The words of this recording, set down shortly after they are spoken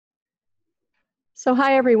So,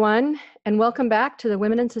 hi everyone, and welcome back to the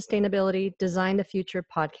Women in Sustainability Design the Future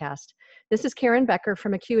podcast. This is Karen Becker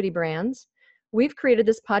from Acuity Brands. We've created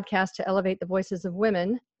this podcast to elevate the voices of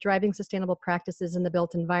women driving sustainable practices in the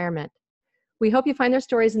built environment. We hope you find their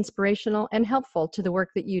stories inspirational and helpful to the work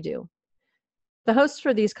that you do. The hosts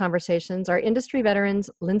for these conversations are industry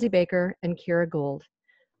veterans Lindsay Baker and Kira Gould.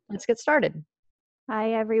 Let's get started.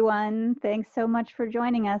 Hi, everyone. Thanks so much for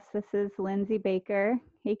joining us. This is Lindsay Baker.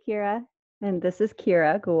 Hey, Kira. And this is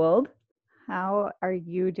Kira Gould. How are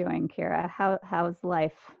you doing, Kira? How's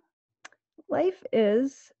life? Life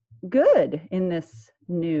is good in this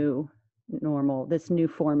new normal, this new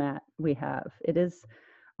format we have. It is,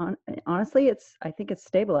 honestly, I think it's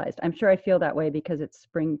stabilized. I'm sure I feel that way because it's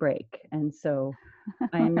spring break. And so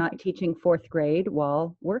I am not teaching fourth grade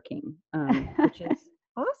while working, which is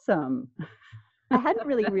awesome. I hadn't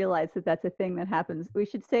really realized that that's a thing that happens. We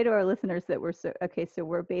should say to our listeners that so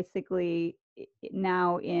we're basically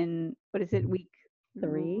now in, what is it, week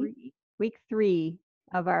three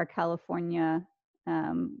of our California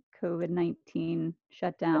COVID-19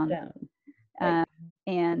 shutdown. Right.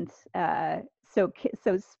 So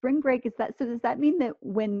spring break, does that mean that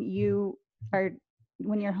when you're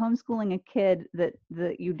homeschooling a kid that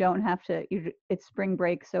you don't have to, it's spring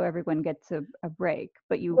break, so everyone gets a break,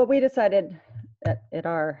 Well, we decided at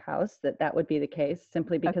our house that would be the case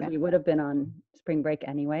simply because we would have been on spring break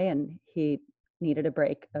anyway, and he needed a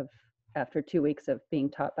break after 2 weeks of being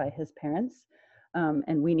taught by his parents,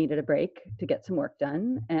 and we needed a break to get some work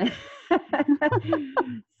done. And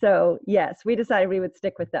so yes, we decided we would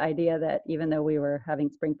stick with the idea that even though we were having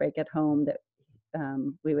spring break at home, that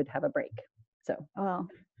we would have a break. So well,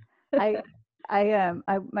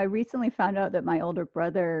 I recently found out that my older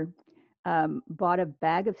brother bought a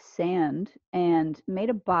bag of sand and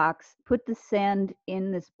made a box, put the sand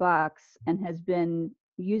in this box, and has been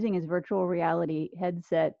using his virtual reality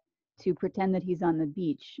headset to pretend that he's on the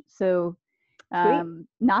beach. So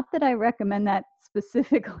not that I recommend that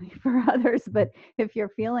specifically for others, but if you're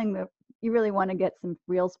feeling that you really want to get some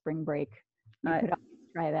real spring break, you could always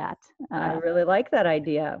try that. I really like that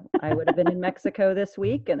idea. I would have been in Mexico this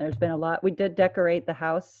week, and there's been a lot. We did decorate the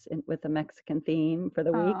house with a Mexican theme for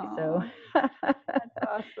the week. So that's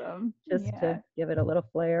awesome. Just to give it a little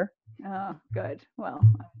flair. Oh, good. Well,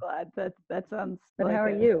 I'm glad that sounds. But how are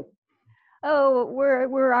you? Oh,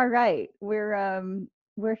 we're all right.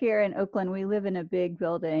 We're here in Oakland. We live in a big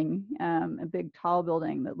building, a big tall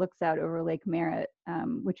building that looks out over Lake Merritt,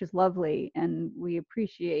 which is lovely, and we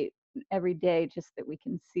appreciate every day just that we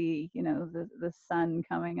can see, the sun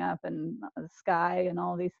coming up and the sky and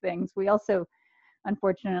all these things. We also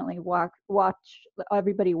unfortunately watch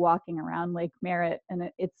everybody walking around Lake Merritt, and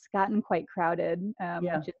it's gotten quite crowded,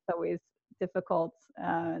 which is always difficult.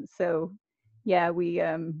 So yeah, we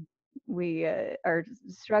are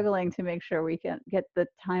struggling to make sure we can get the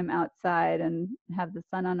time outside and have the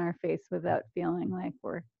sun on our face without feeling like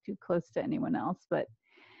we're too close to anyone else. But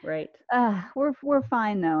right. We're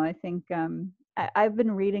fine though. I think I've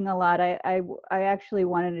been reading a lot. I actually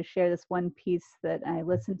wanted to share this one piece that I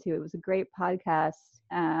listened to. It was a great podcast.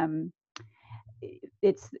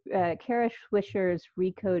 It's Kara Swisher's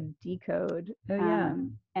Recode Decode. Oh yeah.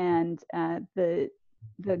 And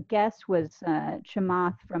the guest was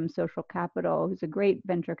Chamath from Social Capital, who's a great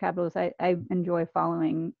venture capitalist. I enjoy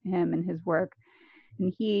following him and his work.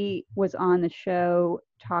 And he was on the show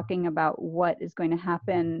talking about what is going to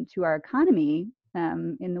happen to our economy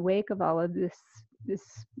in the wake of all of this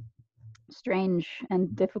strange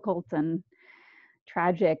and difficult and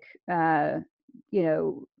tragic,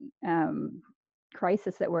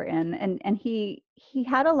 crisis that we're in. And he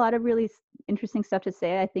had a lot of really interesting stuff to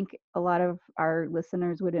say. I think a lot of our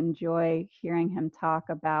listeners would enjoy hearing him talk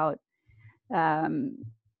about,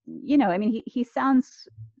 he sounds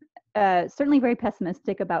certainly very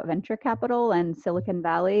pessimistic about venture capital and Silicon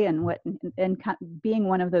Valley and being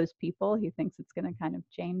one of those people. He thinks it's going to kind of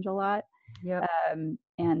change a lot,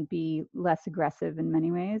 and be less aggressive in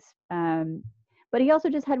many ways. But he also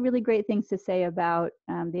just had really great things to say about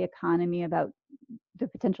the economy, about the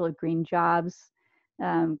potential of green jobs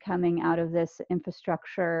coming out of this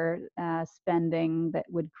infrastructure spending that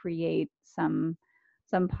would create some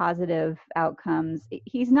positive outcomes.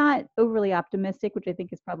 He's not overly optimistic, which I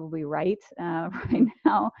think is probably right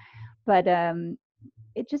now, but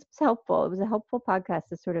it just was helpful. It was a helpful podcast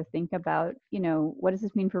to sort of think about, what does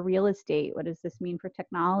this mean for real estate? What does this mean for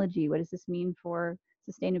technology? What does this mean for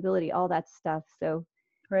sustainability? All that stuff. So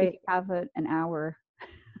if you have an hour.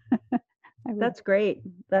 That's great.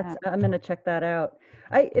 I'm going to check that out.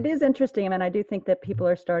 It is interesting. And I do think that people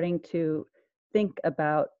are starting to think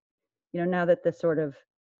about, now that the sort of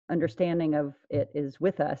understanding of it is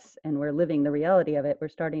with us and we're living the reality of it, we're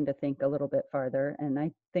starting to think a little bit farther. And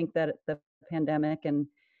I think that the pandemic and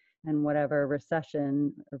whatever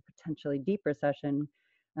recession or potentially deep recession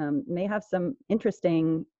may have some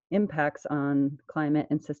interesting impacts on climate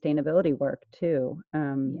and sustainability work too.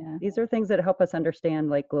 These are things that help us understand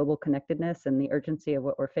like global connectedness and the urgency of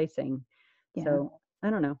what we're facing. Yeah. So I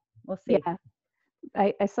don't know. We'll see. Yeah.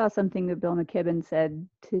 I saw something that Bill McKibben said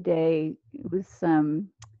today. It was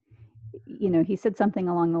he said something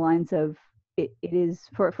along the lines of it is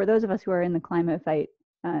for those of us who are in the climate fight,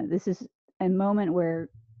 this is a moment where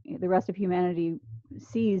the rest of humanity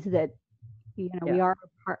sees that we are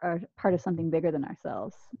a part of something bigger than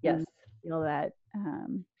ourselves. Yes. And feel that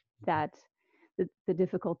that the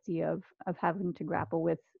difficulty of having to grapple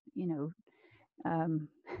with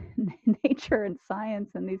nature and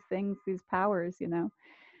science and these things, these powers,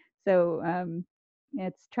 so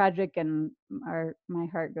it's tragic, and my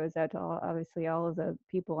heart goes out to obviously all of the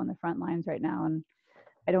people on the front lines right now. And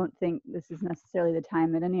I don't think this is necessarily the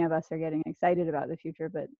time that any of us are getting excited about the future,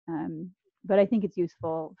 but I think it's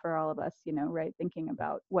useful for all of us, right, thinking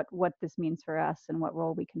about what this means for us and what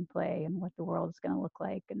role we can play and what the world is going to look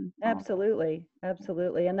like. And absolutely,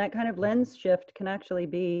 and that kind of lens shift can actually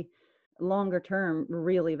be longer term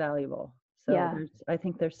really valuable. So I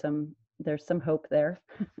think there's some hope there.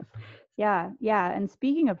 Yeah. And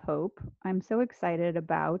speaking of hope, I'm so excited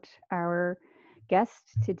about our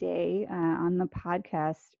guest today on the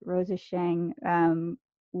podcast, Rosa Sheng.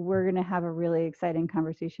 We're going to have a really exciting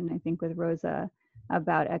conversation, I think, with Rosa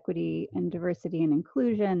about equity and diversity and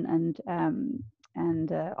inclusion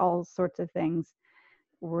and all sorts of things.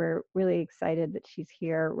 We're really excited that she's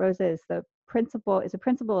here. Rosa is a principal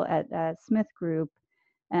at Smith Group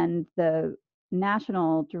and the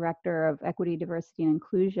National Director of Equity, Diversity, and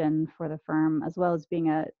Inclusion for the firm, as well as being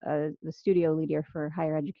the studio leader for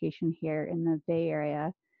higher education here in the Bay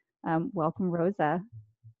Area. Welcome, Rosa.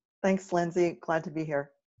 Thanks, Lindsay. Glad to be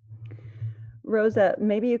here. Rosa,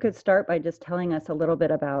 maybe you could start by just telling us a little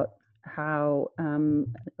bit about how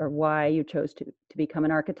or why you chose to become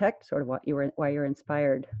an architect, sort of why you're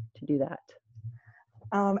inspired to do that.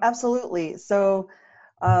 Absolutely. So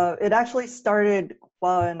it actually started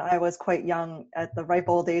when I was quite young, at the ripe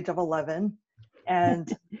old age of 11.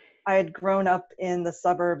 And I had grown up in the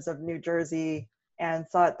suburbs of New Jersey and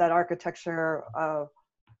thought that architecture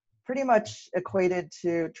pretty much equated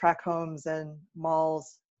to tract homes and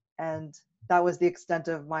malls. And that was the extent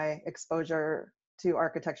of my exposure to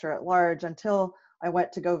architecture at large until I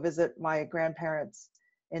went to go visit my grandparents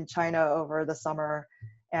in China over the summer.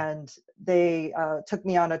 And they took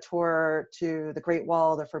me on a tour to the Great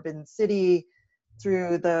Wall, the Forbidden City,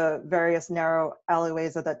 through the various narrow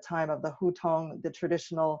alleyways at that time of the Hutong, the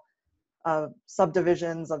traditional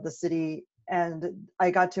subdivisions of the city. And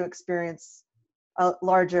I got to experience a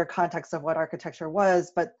larger context of what architecture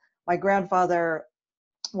was. But my grandfather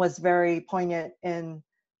was very poignant in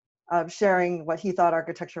sharing what he thought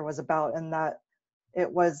architecture was about, and that it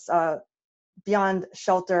was beyond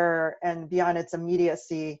shelter and beyond its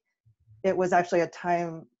immediacy. It was actually a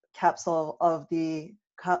time capsule of the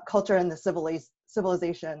culture and the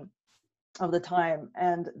civilization of the time.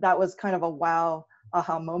 And that was kind of a wow,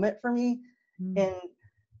 aha moment for me in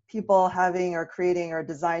people having or creating or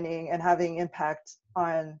designing and having impact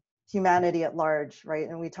on humanity at large, right?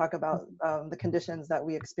 And we talk about the conditions that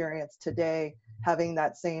we experience today having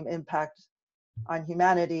that same impact on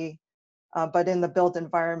humanity. But in the built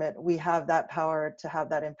environment, we have that power to have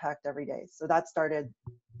that impact every day. So that started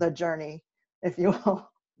the journey, if you will.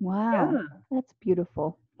 Wow, that's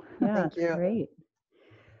beautiful. Yeah, thank you. Great.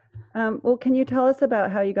 Well, can you tell us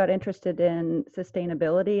about how you got interested in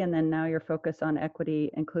sustainability and then now your focus on equity,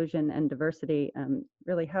 inclusion, and diversity,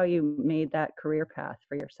 really how you made that career path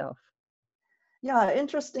for yourself? Yeah,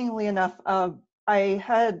 interestingly enough, I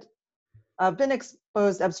had been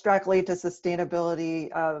exposed abstractly to sustainability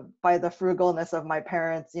by the frugalness of my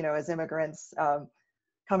parents, as immigrants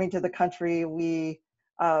coming to the country. We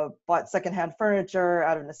bought secondhand furniture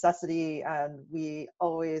out of necessity, and we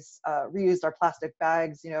always reused our plastic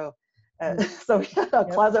bags, so we had a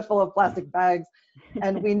closet full of plastic bags,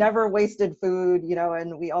 and we never wasted food,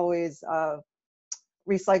 and we always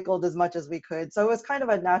recycled as much as we could. So it was kind of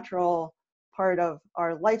a natural part of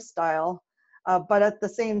our lifestyle, but at the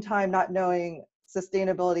same time, not knowing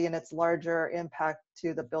sustainability and its larger impact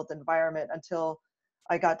to the built environment until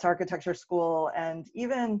I got to architecture school. And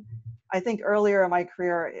even I think earlier in my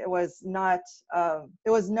career, it was not, it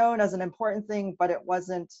was known as an important thing, but it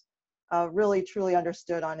wasn't really truly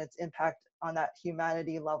understood on its impact on that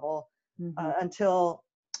humanity level until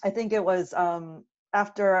I think it was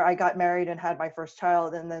after I got married and had my first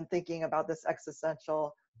child, and then thinking about this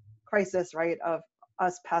existential crisis, right, of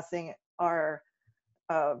us passing our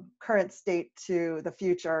current state to the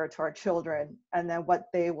future, to our children, and then what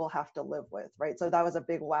they will have to live with, right? So that was a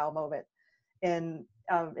big wow moment in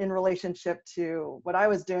relationship to what I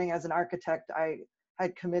was doing as an architect. I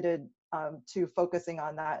had committed to focusing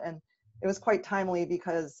on that, and it was quite timely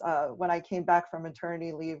because when I came back from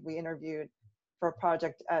maternity leave, we interviewed for a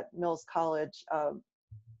project at Mills College.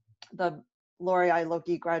 The Lori I.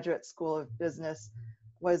 Loki Graduate School of Business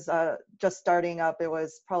was just starting up. It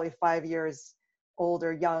was probably 5 years old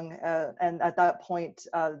or young, and at that point,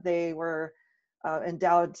 they were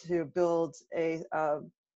endowed to build a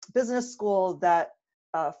business school that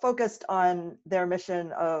focused on their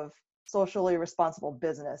mission of socially responsible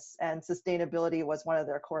business, and sustainability was one of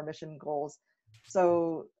their core mission goals.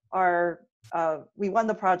 So we won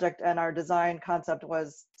the project, and our design concept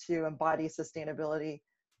was to embody sustainability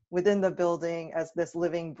within the building as this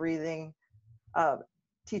living, breathing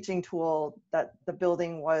teaching tool, that the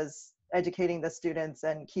building was educating the students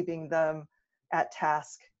and keeping them at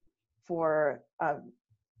task for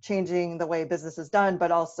changing the way business is done,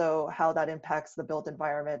 but also how that impacts the built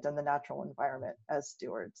environment and the natural environment as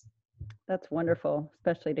stewards. That's wonderful,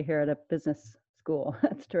 especially to hear at a business school.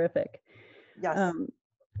 That's terrific. Yes.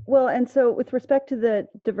 Well, and so with respect to the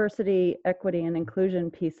diversity, equity, and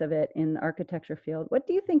inclusion piece of it in the architecture field, what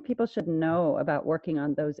do you think people should know about working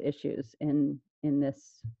on those issues in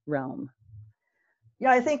this realm?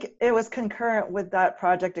 Yeah, I think it was concurrent with that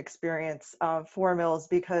project experience for Mills,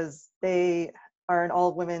 because they are an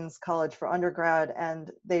all-women's college for undergrad, and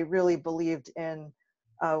they really believed in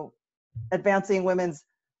advancing women's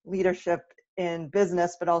leadership in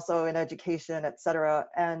business, but also in education, et cetera.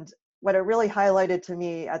 And what it really highlighted to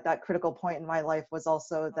me at that critical point in my life was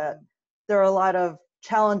also that there are a lot of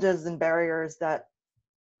challenges and barriers that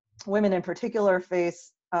women in particular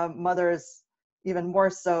face, mothers even more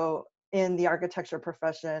so, in the architecture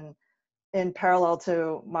profession, in parallel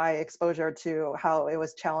to my exposure to how it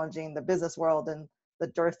was challenging the business world and the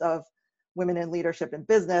dearth of women in leadership in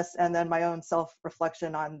business, and then my own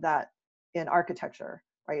self-reflection on that in architecture,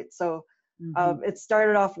 right? So it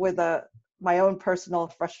started off with my own personal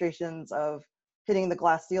frustrations of hitting the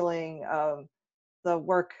glass ceiling, of the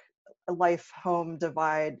work-life-home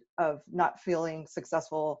divide, of not feeling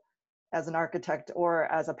successful as an architect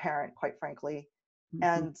or as a parent, quite frankly.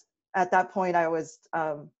 And at that point, I was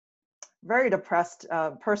very depressed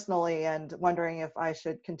personally, and wondering if I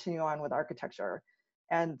should continue on with architecture.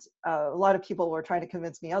 And a lot of people were trying to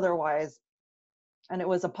convince me otherwise. And it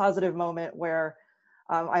was a positive moment where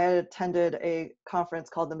I had attended a conference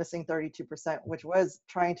called the Missing 32%, which was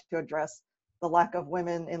trying to address the lack of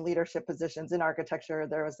women in leadership positions in architecture.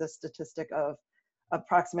 There was this statistic of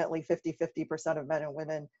approximately 50% of men and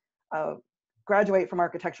women graduate from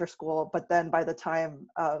architecture school, but then by the time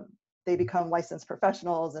they become licensed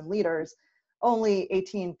professionals and leaders, only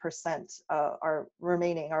 18% are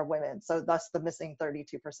women. So thus the missing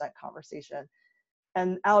 32% conversation.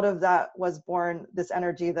 And out of that was born this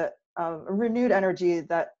energy, that a renewed energy,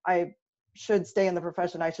 that I should stay in the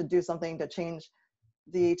profession. I should do something to change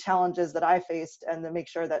the challenges that I faced, and to make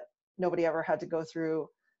sure that nobody ever had to go through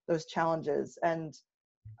those challenges. And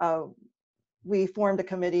we formed a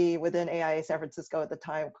committee within AIA San Francisco at the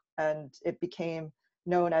time, and it became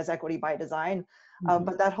known as Equity by Design.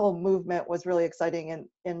 But that whole movement was really exciting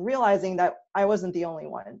in realizing that I wasn't the only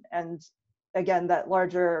one. And again, that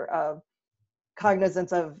larger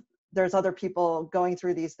cognizance of there's other people going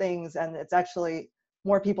through these things, and it's actually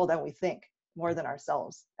more people than we think, more than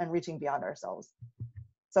ourselves, and reaching beyond ourselves.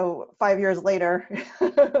 So 5 years later,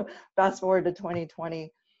 fast forward to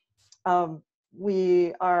 2020,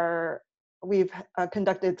 we've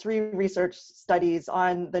conducted 3 research studies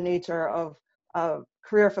on the nature of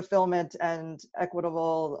career fulfillment and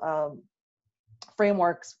equitable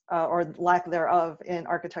frameworks, or lack thereof, in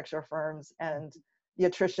architecture firms, and the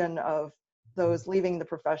attrition of those leaving the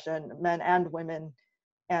profession, men and women,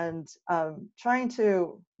 and trying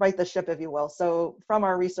to right the ship, if you will. So from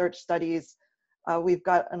our research studies, we've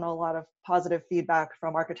gotten a lot of positive feedback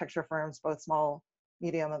from architecture firms, both small,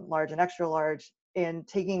 medium, and large, and extra large, in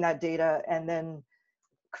taking that data and then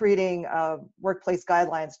creating workplace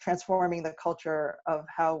guidelines, transforming the culture of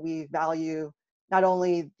how we value not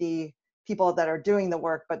only the people that are doing the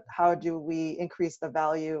work, but how do we increase the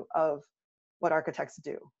value of what architects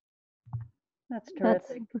do. That's terrific. That's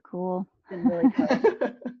super cool. Been really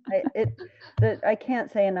powerful. I can't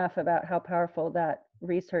say enough about how powerful that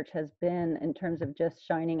research has been in terms of just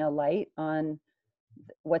shining a light on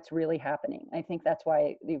what's really happening. I think that's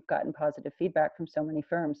why you've gotten positive feedback from so many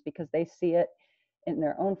firms, because they see it in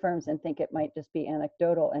their own firms and think it might just be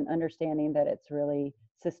anecdotal, and understanding that it's really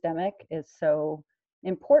systemic is so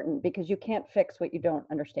important, because you can't fix what you don't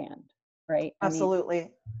understand, right?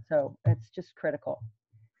 Absolutely. So it's just critical.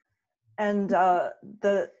 And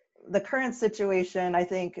the current situation, I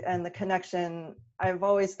think, and the connection, I've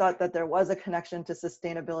always thought that there was a connection to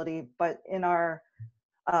sustainability, but in our,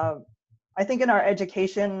 I think in our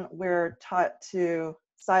education, we're taught to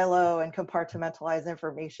silo and compartmentalize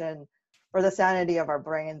information for the sanity of our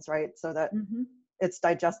brains, right? So that it's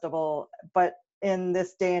digestible. But in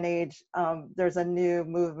this day and age, there's a new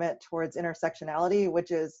movement towards intersectionality,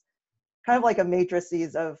 which is kind of like a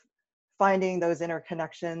matrices of finding those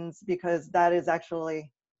interconnections, because that is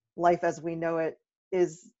actually life as we know it,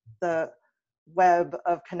 is the web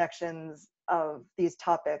of connections of these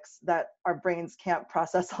topics that our brains can't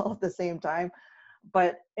process all at the same time.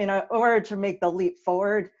 But in order to make the leap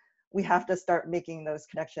forward, we have to start making those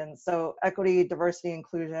connections. So equity, diversity,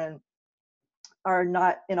 inclusion are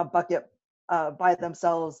not in a bucket by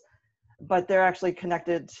themselves, but they're actually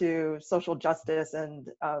connected to social justice and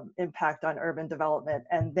impact on urban development,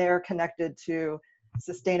 and they're connected to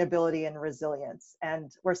sustainability and resilience.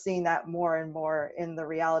 And we're seeing that more and more in the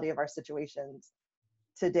reality of our situations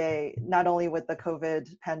today, not only with the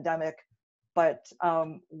COVID pandemic, but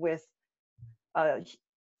with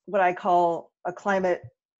what I call a climate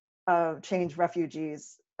change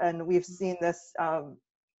refugees. And we've seen this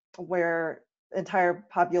where entire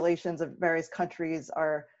populations of various countries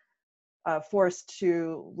are forced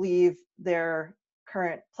to leave their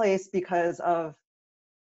current place because of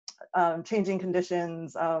changing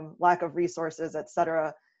conditions, lack of resources, et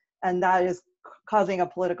cetera. And that is causing a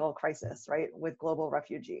political crisis, right, with global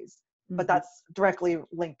refugees. But that's directly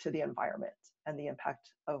linked to the environment and the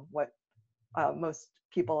impact of what most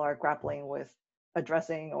people are grappling with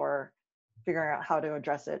addressing or figuring out how to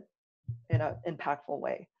address it in an impactful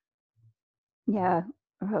way. Yeah.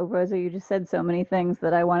 Oh, Rosa, you just said so many things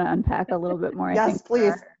that I want to unpack a little bit more. Yes, I think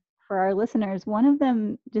please. For our listeners, one of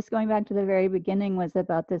them, just going back to the very beginning, was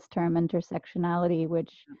about this term intersectionality,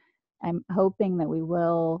 which I'm hoping that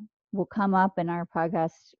will come up in our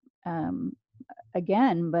podcast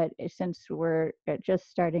again. But since we're just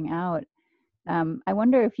starting out, I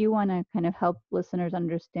wonder if you want to kind of help listeners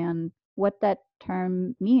understand what that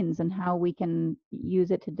term means and how we can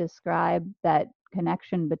use it to describe that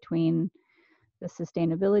connection between the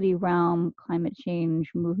sustainability realm, climate change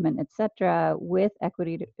movement, et cetera, with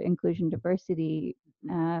equity, inclusion, diversity.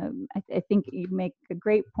 I think you make a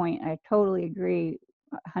great point. I totally agree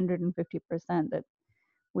 150% that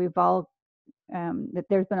we've all, that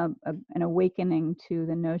there's been an awakening to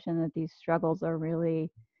the notion that these struggles are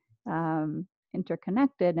really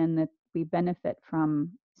interconnected, and that we benefit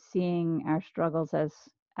from seeing our struggles as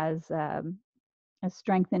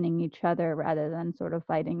strengthening each other rather than sort of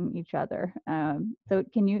fighting each other. So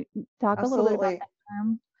can you talk a little bit about that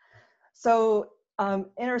term? So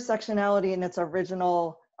intersectionality in its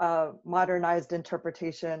original modernized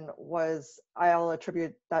interpretation was, I'll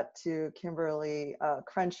attribute that to Kimberly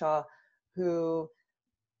Crenshaw, who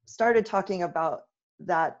started talking about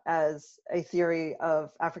that as a theory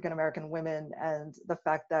of African-American women, and the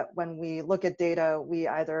fact that when we look at data, we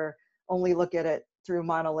either only look at it through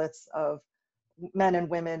monoliths of men and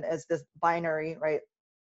women as this binary, right?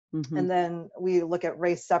 And then we look at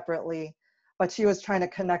race separately. But she was trying to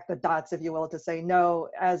connect the dots, if you will, to say, no,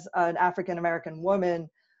 as an African-American woman,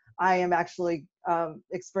 I am actually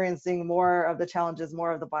experiencing more of the challenges,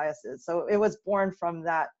 more of the biases. So it was born from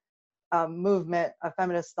that movement, a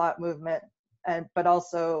feminist thought movement, but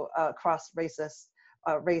also across racist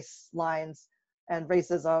race lines and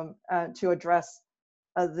racism to address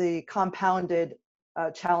the compounded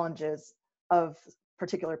challenges of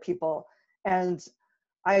particular people. And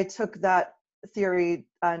I took that theory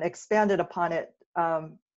and expanded upon it.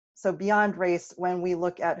 So beyond race, when we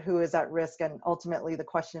look at who is at risk, and ultimately the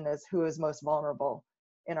question is who is most vulnerable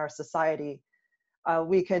in our society,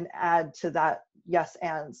 we can add to that yes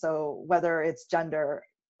and. So whether it's gender,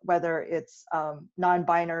 whether it's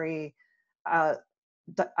non-binary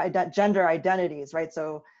gender identities, right?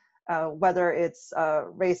 So whether it's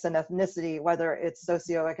race and ethnicity, whether it's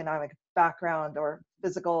socioeconomic background or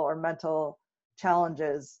physical or mental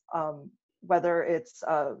challenges, whether it's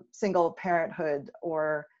single parenthood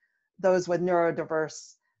or those with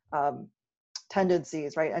neurodiverse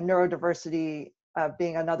tendencies, right? And neurodiversity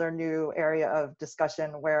being another new area of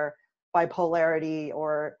discussion, where bipolarity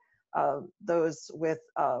or those with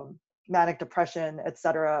manic depression, et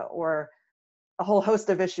cetera, or a whole host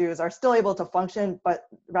of issues are still able to function, but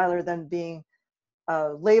rather than being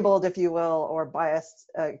labeled, if you will, or biased,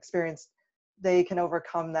 experienced they can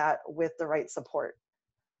overcome that with the right support.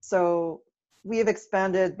 So we have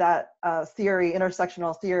expanded that theory,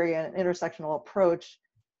 intersectional theory and intersectional approach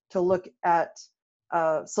to look at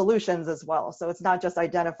solutions as well. So it's not just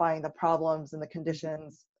identifying the problems and the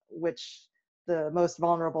conditions which the most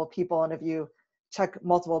vulnerable people, and if you check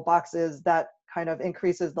multiple boxes, that kind of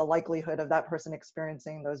increases the likelihood of that person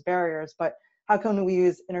experiencing those barriers. But how can we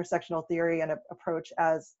use intersectional theory and approach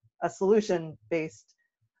as a solution-based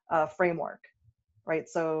framework, right?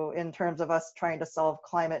 So in terms of us trying to solve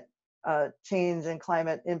climate change and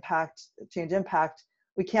climate change impact,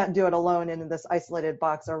 we can't do it alone in this isolated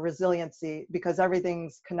box, or resiliency, because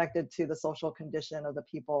everything's connected to the social condition of the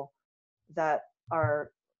people that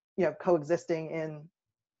are, you know, coexisting in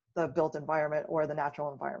the built environment or the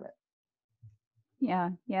natural environment. Yeah.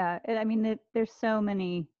 I mean, there's so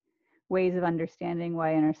many ways of understanding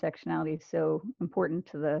why intersectionality is so important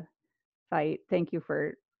to the fight. Thank you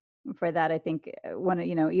for that. I think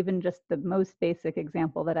even just the most basic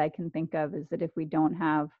example that I can think of is that if we don't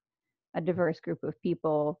have a diverse group of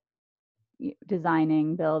people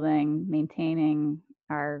designing, building, maintaining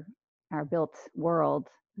our built world,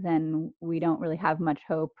 then we don't really have much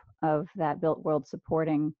hope of that built world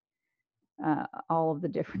supporting all of the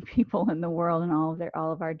different people in the world, and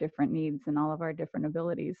all of our different needs, and all of our different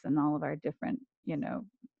abilities, and all of our different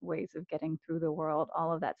ways of getting through the world,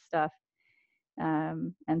 all of that stuff.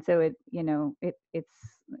 And so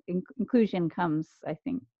inclusion comes, I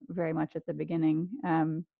think, very much at the beginning.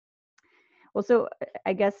 Well, so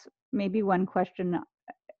I guess maybe one question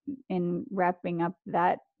in wrapping up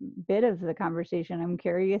that bit of the conversation, I'm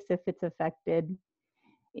curious if it's affected,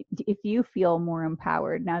 if you feel more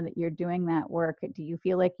empowered now that you're doing that work. Do you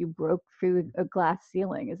feel like you broke through a glass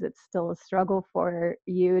ceiling? Is it still a struggle for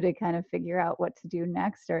you to kind of figure out what to do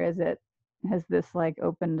next, or has this like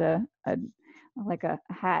opened a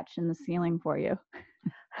hatch in the ceiling for you?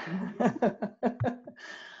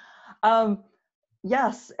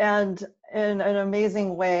 Yes, and in an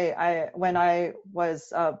amazing way, when I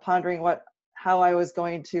was pondering how I was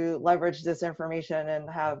going to leverage this information and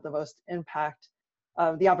have the most impact,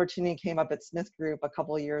 the opportunity came up at Smith Group a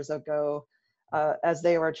couple of years ago, as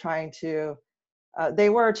they were trying to,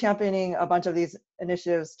 they were championing a bunch of these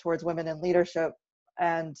initiatives towards women in leadership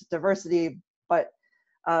and diversity, but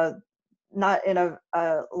not in a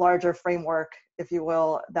larger framework, if you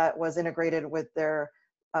will, that was integrated with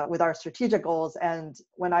with our strategic goals. And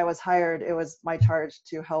when I was hired, it was my charge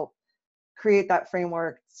to help create that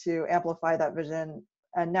framework to amplify that vision.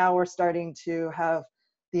 And now we're starting to have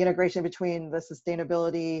the integration between the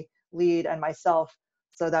sustainability lead and myself,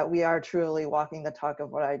 so that we are truly walking the talk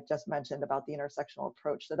of what I just mentioned about the intersectional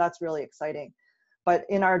approach. So that's really exciting. But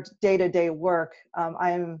in our day-to-day work,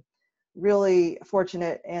 I'm really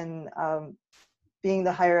fortunate in being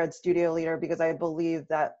the higher ed studio leader, because I believe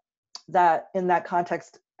that in that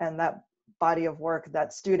context and that body of work,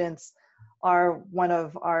 that students are one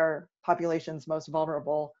of our population's most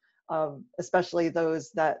vulnerable, especially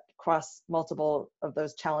those that cross multiple of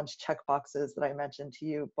those challenge checkboxes that I mentioned to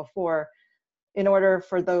you before. In order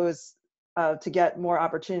for those to get more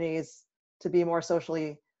opportunities to be more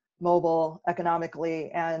socially mobile,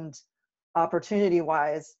 economically, and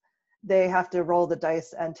opportunity-wise, they have to roll the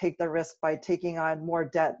dice and take the risk by taking on more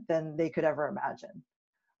debt than they could ever imagine,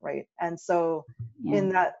 right? And so in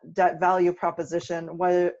that debt value proposition,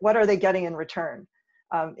 what are they getting in return?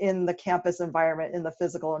 In the campus environment, in the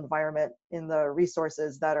physical environment, in the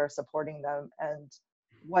resources that are supporting them, and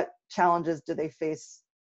what challenges do they face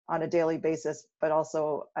on a daily basis, but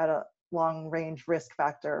also at a long range risk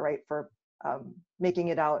factor, right, for making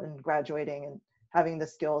it out and graduating and having the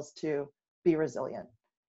skills to be resilient.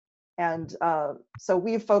 And so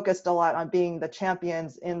we've focused a lot on being the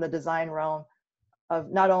champions in the design realm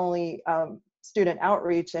of not only student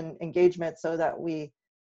outreach and engagement, so that we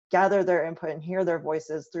gather their input and hear their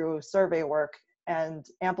voices through survey work, and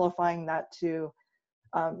amplifying that to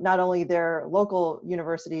not only their local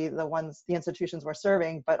university, the institutions we're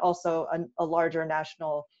serving, but also a larger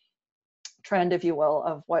national trend, if you will,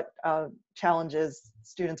 of what challenges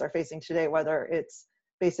students are facing today, whether it's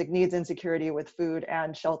basic needs insecurity with food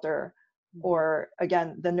and shelter, or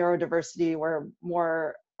again, the neurodiversity, where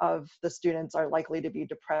more of the students are likely to be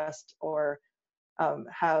depressed or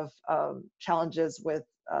have challenges with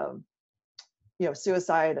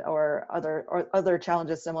suicide or other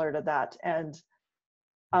challenges similar to that. And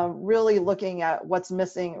really looking at what's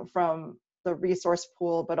missing from the resource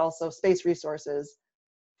pool, but also space resources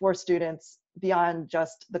for students beyond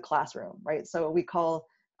just the classroom, right? So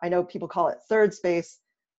I know people call it third space,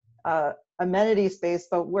 amenity space,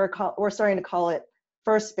 but we're starting to call it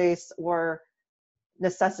first space or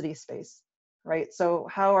necessity space, right? So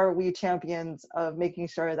how are we champions of making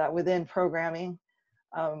sure that within programming,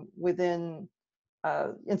 within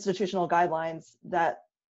institutional guidelines, that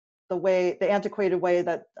the antiquated way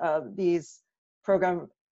that these program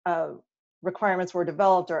requirements were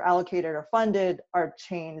developed or allocated or funded are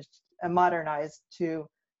changed and modernized to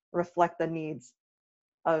reflect the needs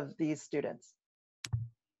of these students.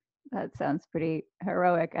 That sounds pretty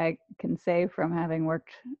heroic. I can say from having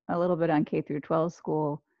worked a little bit on K through 12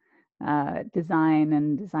 school design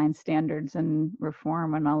and design standards and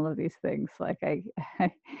reform and all of these things. Like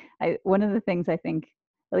one of the things I think,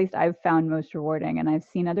 at least I've found most rewarding, and I've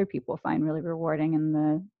seen other people find really rewarding in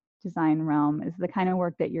the design realm, is the kind of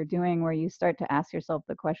work that you're doing where you start to ask yourself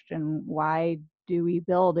the question, why do we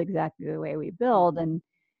build exactly the way we build, and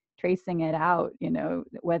tracing it out,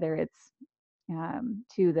 whether it's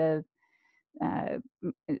to the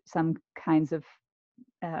some kinds of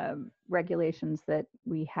regulations that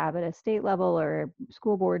we have at a state level or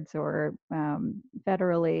school boards or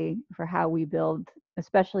federally for how we build,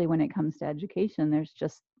 especially when it comes to education.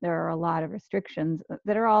 There are a lot of restrictions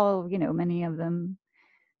that are all, many of them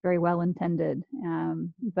very well intended.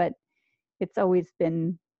 But it's always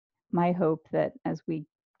been my hope that as we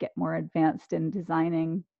get more advanced in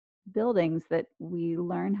designing buildings, that we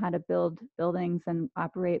learn how to build buildings and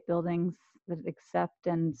operate buildings that accept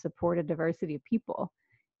and support a diversity of people.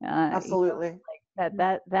 Absolutely.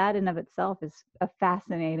 That in of itself is a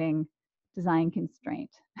fascinating design constraint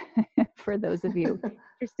for those of you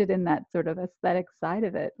interested in that sort of aesthetic side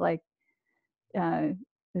of it. Like,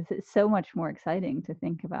 this is so much more exciting to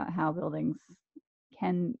think about how buildings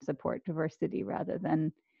can support diversity rather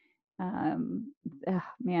than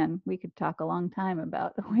man, we could talk a long time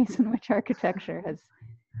about the ways in which architecture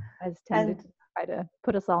has tended to try to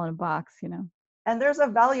put us all in a box, And there's a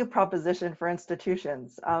value proposition for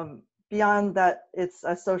institutions, beyond that it's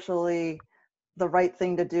a socially the right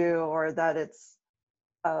thing to do, or that it's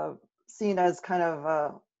seen as kind of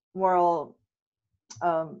a moral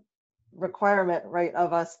requirement, right,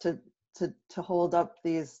 of us to hold up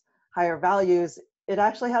these higher values. It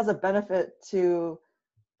actually has a benefit to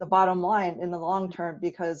the bottom line in the long term,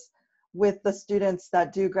 because with the students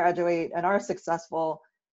that do graduate and are successful,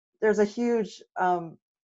 there's a huge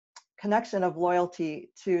connection of loyalty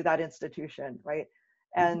to that institution, right?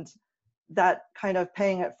 And that kind of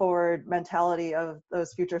paying it forward mentality of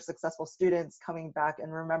those future successful students coming back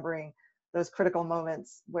and remembering those critical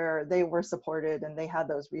moments where they were supported and they had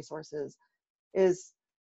those resources is,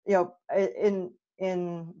 in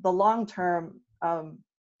the long term,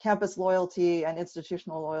 campus loyalty and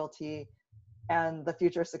institutional loyalty and the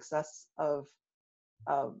future success of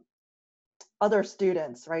other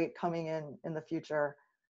students, right, coming in the future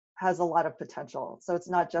has a lot of potential. So it's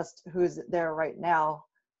not just who's there right now,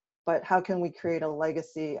 but how can we create a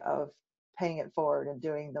legacy of paying it forward and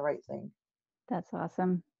doing the right thing. That's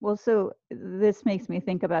awesome. Well, so this makes me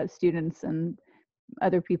think about students and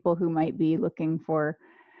other people who might be looking for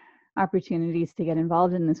opportunities to get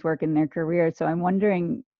involved in this work in their career. So I'm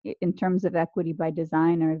wondering, in terms of equity by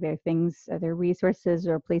design, are there resources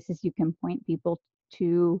or places you can point people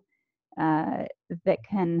to that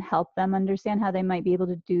can help them understand how they might be able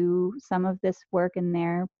to do some of this work in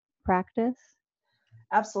their practice?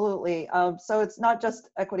 Absolutely. So it's not just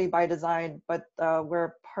equity by design, but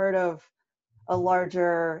we're part of a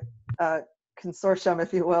larger consortium,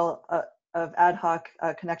 if you will, of ad hoc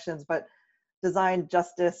connections, but design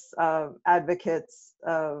justice advocates,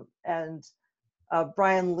 and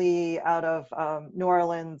Brian Lee out of New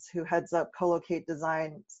Orleans, who heads up Co-Locate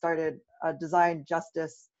Design, started a design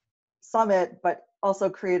justice summit, but also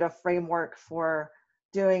create a framework for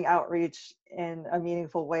doing outreach in a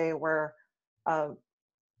meaningful way where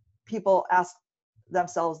people ask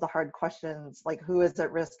themselves the hard questions, like who is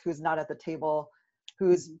at risk, who's not at the table,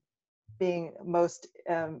 who's being most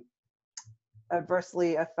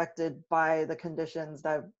adversely affected by the conditions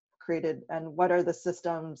that I've created, and what are the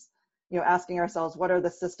systems, asking ourselves, what are the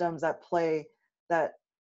systems at play that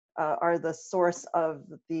are the source of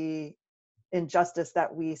the injustice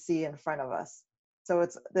that we see in front of us. So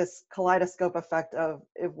it's this kaleidoscope effect of,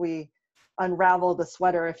 if we unravel the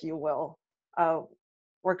sweater, if you will,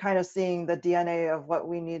 we're kind of seeing the DNA of what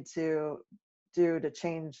we need to do to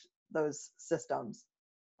change those systems,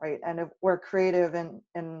 right? And if we're creative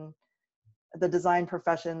in the design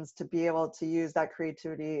professions to be able to use that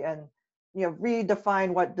creativity and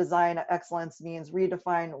redefine what design excellence means,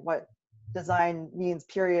 redefine what design means,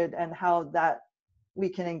 period, and how that we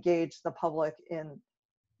can engage the public in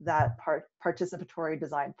that participatory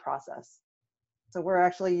design process. So we're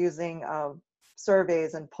actually using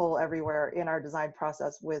surveys and poll everywhere in our design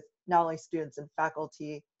process with not only students and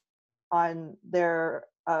faculty, on their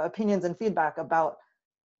opinions and feedback about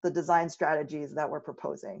the design strategies that we're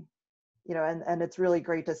proposing. And it's really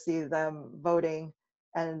great to see them voting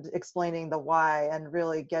and explaining the why and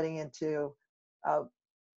really getting into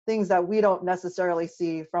things that we don't necessarily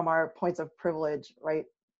see from our points of privilege, right?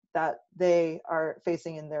 That they are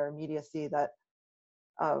facing in their immediacy that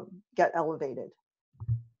get elevated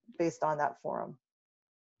based on that forum.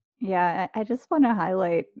 Yeah, I just want to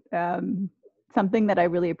highlight something that I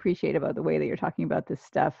really appreciate about the way that you're talking about this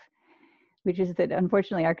stuff, which is that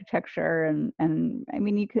unfortunately architecture and I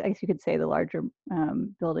mean, I guess you could say the larger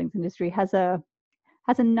buildings industry has a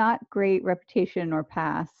not great reputation or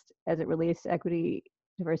past as it relates to equity,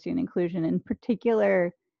 diversity, and inclusion, in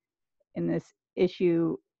particular in this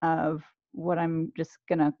issue of what I'm just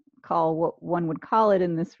going to call what one would call it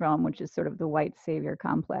in this realm, which is sort of the white savior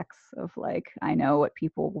complex of like, I know what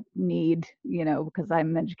people need, because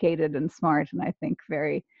I'm educated and smart and I think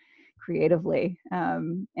very creatively.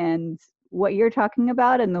 And what you're talking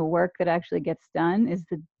about and the work that actually gets done is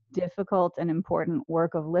the difficult and important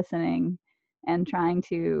work of listening and trying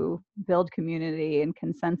to build community and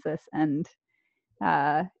consensus. And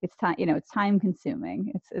it's time, it's time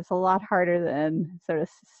consuming. It's a lot harder than sort of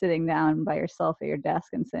sitting down by yourself at your desk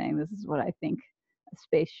and saying, this is what I think a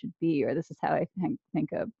space should be, or this is how I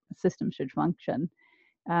think a system should function.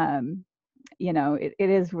 It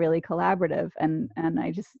is really collaborative. And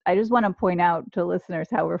I just want to point out to listeners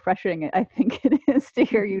how refreshing I think it is to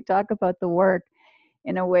hear you talk about the work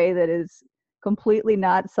in a way that is completely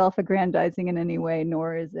not self-aggrandizing in any way,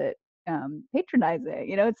 nor is it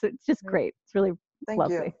patronizing. It's just great. It's really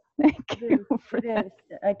lovely. Thank you for that.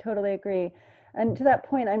 I totally agree. And to that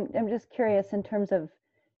point, I'm just curious in terms of,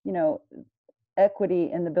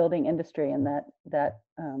 equity in the building industry and that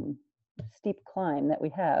steep climb that we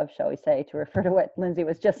have, shall we say, to refer to what Lindsay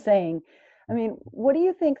was just saying. I mean, what do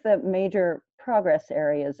you think the major progress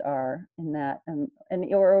areas are in that,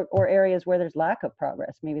 or areas where there's lack of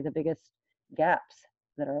progress, maybe the biggest gaps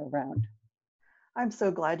that are around? I'm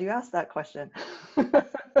so glad you asked that question.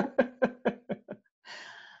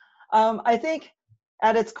 I think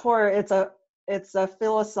at its core, it's a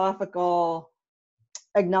philosophical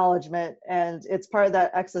acknowledgement, and it's part of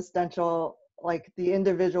that existential, like the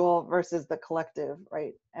individual versus the collective,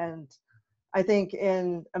 right? And I think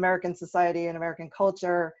in American society and American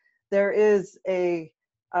culture, there is a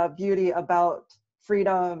beauty about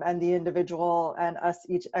freedom and the individual and us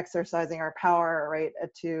each exercising our power, right?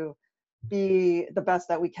 To be the best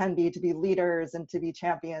that we can be, to be leaders and to be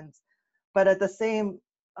champions. But at the same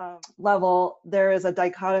level, there is a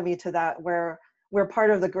dichotomy to that where we're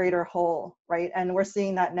part of the greater whole, right? And we're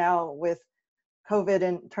seeing that now with COVID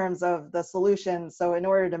in terms of the solutions. So in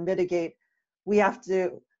order to mitigate, we have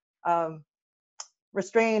to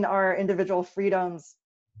restrain our individual freedoms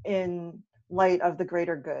in light of the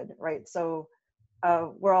greater good, right? So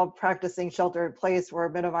we're all practicing shelter in place, we're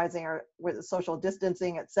minimizing our social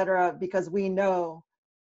distancing, et cetera, because we know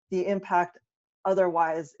the impact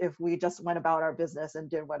otherwise if we just went about our business and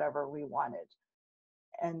did whatever we wanted.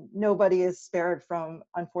 And nobody is spared from,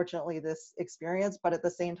 unfortunately, this experience, but at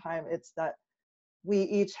the same time, it's that we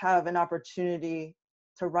each have an opportunity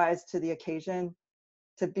to rise to the occasion,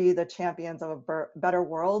 to be the champions of a better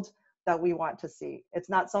world that we want to see. It's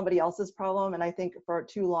not somebody else's problem. And I think for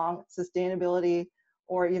too long, sustainability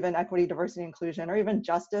or even equity, diversity, inclusion, or even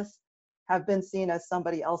justice have been seen as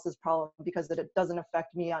somebody else's problem because it doesn't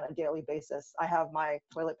affect me on a daily basis. I have my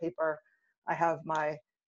toilet paper, I have my,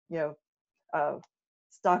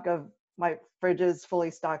 stock of my fridges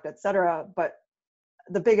fully stocked, et cetera. But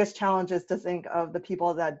the biggest challenge is to think of the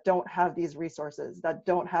people that don't have these resources, that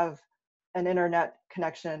don't have an internet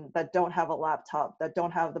connection, that don't have a laptop, that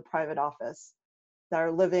don't have the private office, that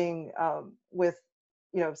are living with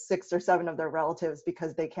 6 or 7 of their relatives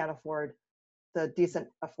because they can't afford the decent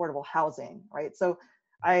affordable housing, right? So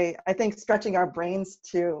I think stretching our brains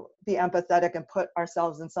to be empathetic and put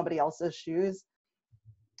ourselves in somebody else's shoes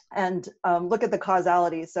and look at the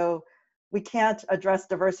causality. So we can't address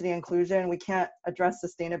diversity and inclusion, we can't address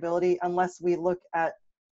sustainability unless we look at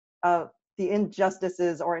the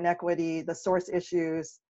injustices or inequity, the source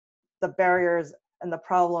issues, the barriers and the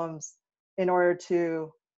problems in order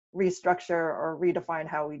to restructure or redefine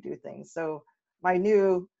how we do things. So my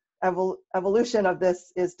new evolution of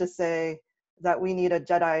this is to say that we need a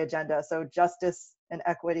JEDI agenda. So justice and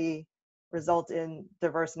equity result in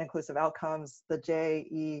diverse and inclusive outcomes, the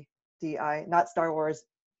JEDI, not Star Wars,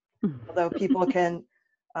 although people can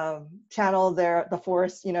channel the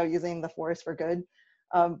force, using the force for good.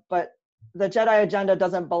 But the JEDI agenda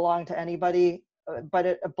doesn't belong to anybody, but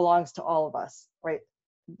it belongs to all of us, right?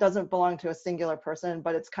 doesn't belong to a singular person,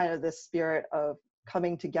 but it's kind of this spirit of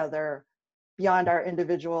coming together beyond our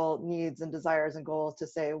individual needs and desires and goals to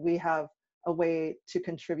say we have a way to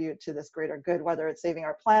contribute to this greater good, whether it's saving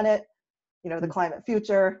our planet, the climate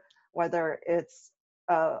future, whether it's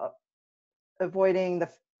avoiding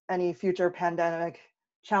any future pandemic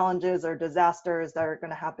challenges or disasters that are going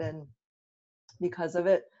to happen because of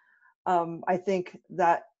it. I think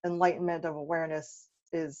that enlightenment of awareness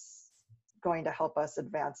is going to help us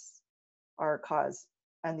advance our cause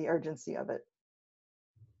and the urgency of it.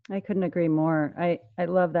 I couldn't agree more. I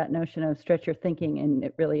love that notion of stretch your thinking, and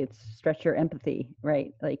it's stretch your empathy,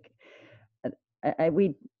 right? Like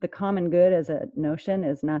the common good as a notion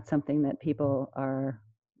is not something that people are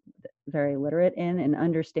very literate in, and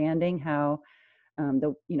understanding how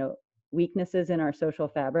the weaknesses in our social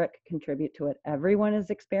fabric contribute to what everyone is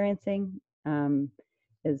experiencing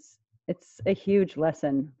it's a huge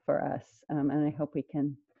lesson for us, and I hope we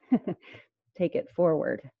can take it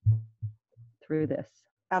forward through this.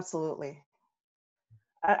 Absolutely.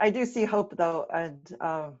 I do see hope, though, and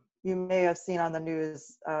you may have seen on the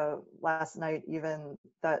news last night even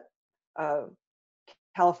that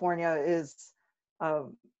California is,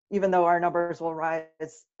 even though our numbers will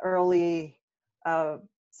rise, early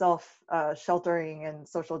self-sheltering and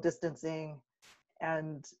social distancing,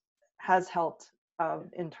 and has helped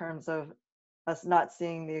in terms of us not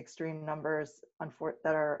seeing the extreme numbers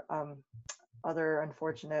that are other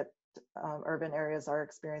unfortunate urban areas are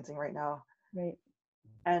experiencing right now. Right.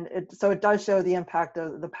 And so it does show the impact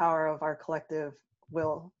of the power of our collective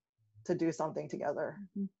will to do something together.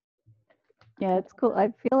 Yeah, it's cool.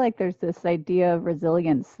 I feel like there's this idea of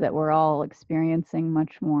resilience that we're all experiencing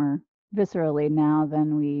much more viscerally now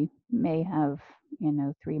than we may have,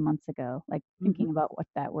 3 months ago. Like thinking about what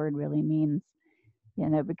that word really means,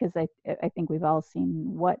 because I think we've all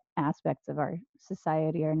seen what aspects of our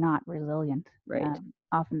society are not resilient. Right.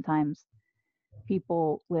 Oftentimes,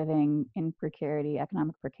 people living in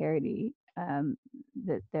economic precarity,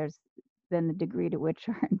 that there's then the degree to which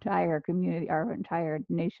our entire community, our entire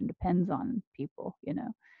nation depends on people,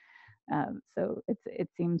 so it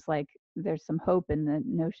seems like there's some hope in the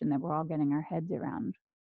notion that we're all getting our heads around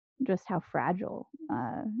just how fragile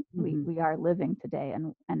we are living today,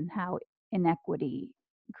 and how inequity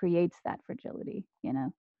creates that fragility,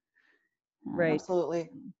 Right. Absolutely.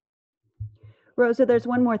 Rosa, there's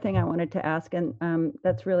one more thing I wanted to ask, and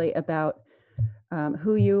that's really about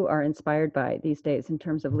who you are inspired by these days in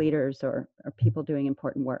terms of leaders or people doing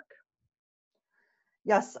important work.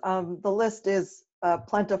 Yes, the list is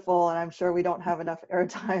plentiful, and I'm sure we don't have enough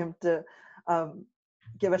airtime to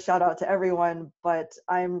give a shout out to everyone, but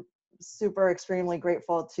I'm extremely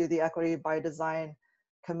grateful to the Equity by Design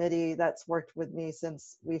committee that's worked with me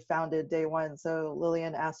since we founded day one. So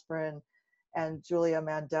Lillian Aspirin and Julia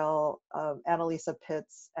Mandel, Annalisa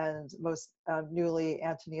Pitts, and most newly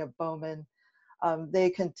Antonia Bowman. They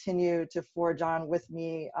continue to forge on with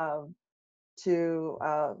me to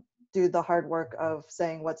do the hard work of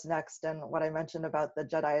saying what's next. And what I mentioned about the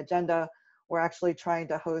JEDI agenda, we're actually trying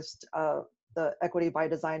to host the Equity by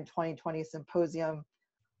Design 2020 Symposium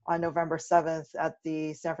on November 7th at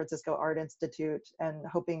the San Francisco Art Institute, and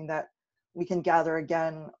hoping that we can gather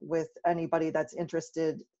again with anybody that's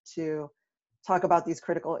interested to talk about these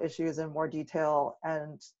critical issues in more detail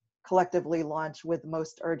and collectively launch with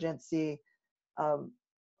most urgency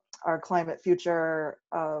our climate future,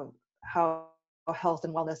 how health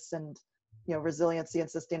and wellness and resiliency and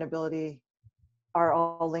sustainability are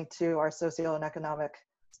all linked to our socio and economic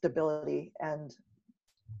stability. And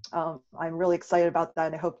I'm really excited about that,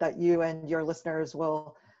 and I hope that you and your listeners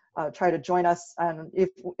will try to join us. And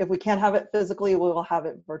if we can't have it physically, we will have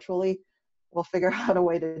it virtually. We'll figure out a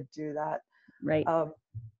way to do that. Right.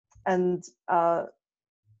 And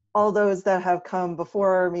all those that have come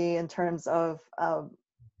before me in terms of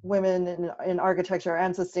women in architecture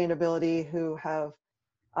and sustainability who have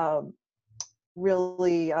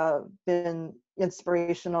really been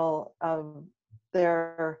inspirational.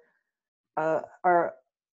 There are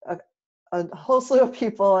a whole slew of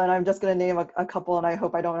people, and I'm just going to name a couple, and I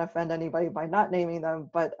hope I don't offend anybody by not naming them,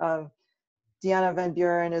 but Deanna Van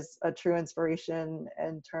Buren is a true inspiration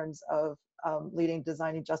in terms of leading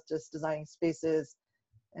Designing Justice, designing spaces,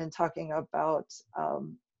 and talking about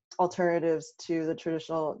alternatives to the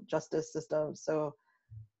traditional justice system. So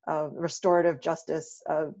restorative justice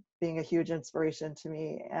being a huge inspiration to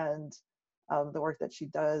me, and the work that she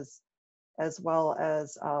does, as well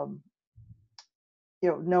as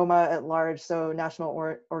NOMA at large, so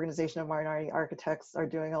National Organization of Minority Architects, are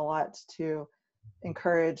doing a lot to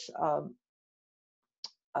encourage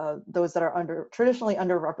those that are traditionally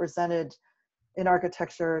underrepresented in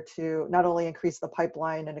architecture to not only increase the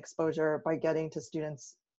pipeline and exposure by getting to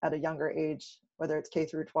students at a younger age, whether it's K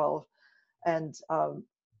through 12, and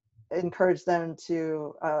encourage them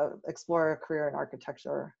to explore a career in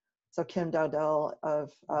architecture. So Kim Dowdell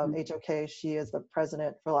of HOK, she is the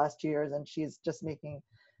president for the last 2 years, and she's just making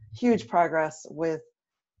huge progress with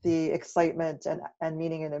the excitement and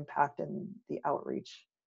meaning and impact and the outreach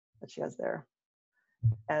that she has there.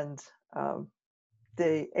 And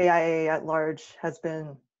the AIA at large has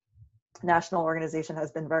been, national organization has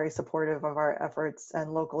been very supportive of our efforts,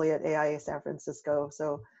 and locally at AIA San Francisco.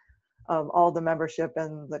 So all the membership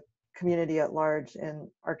and the community at large in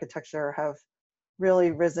architecture have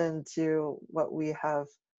really risen to what we have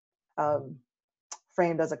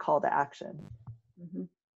framed as a call to action. Mm-hmm.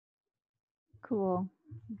 Cool.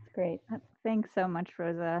 That's great. Thanks so much,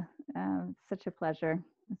 Rosa. Such a pleasure.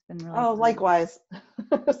 It's been really fun. Likewise.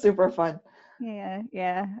 Super fun.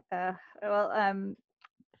 Yeah. Well,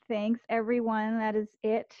 thanks everyone. That is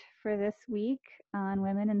it for this week on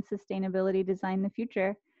Women in Sustainability Design the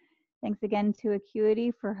Future. Thanks again to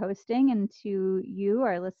Acuity for hosting, and to you,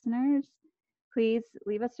 our listeners. Please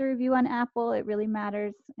leave us a review on Apple. It really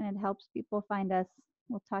matters and it helps people find us.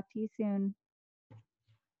 We'll talk to you soon.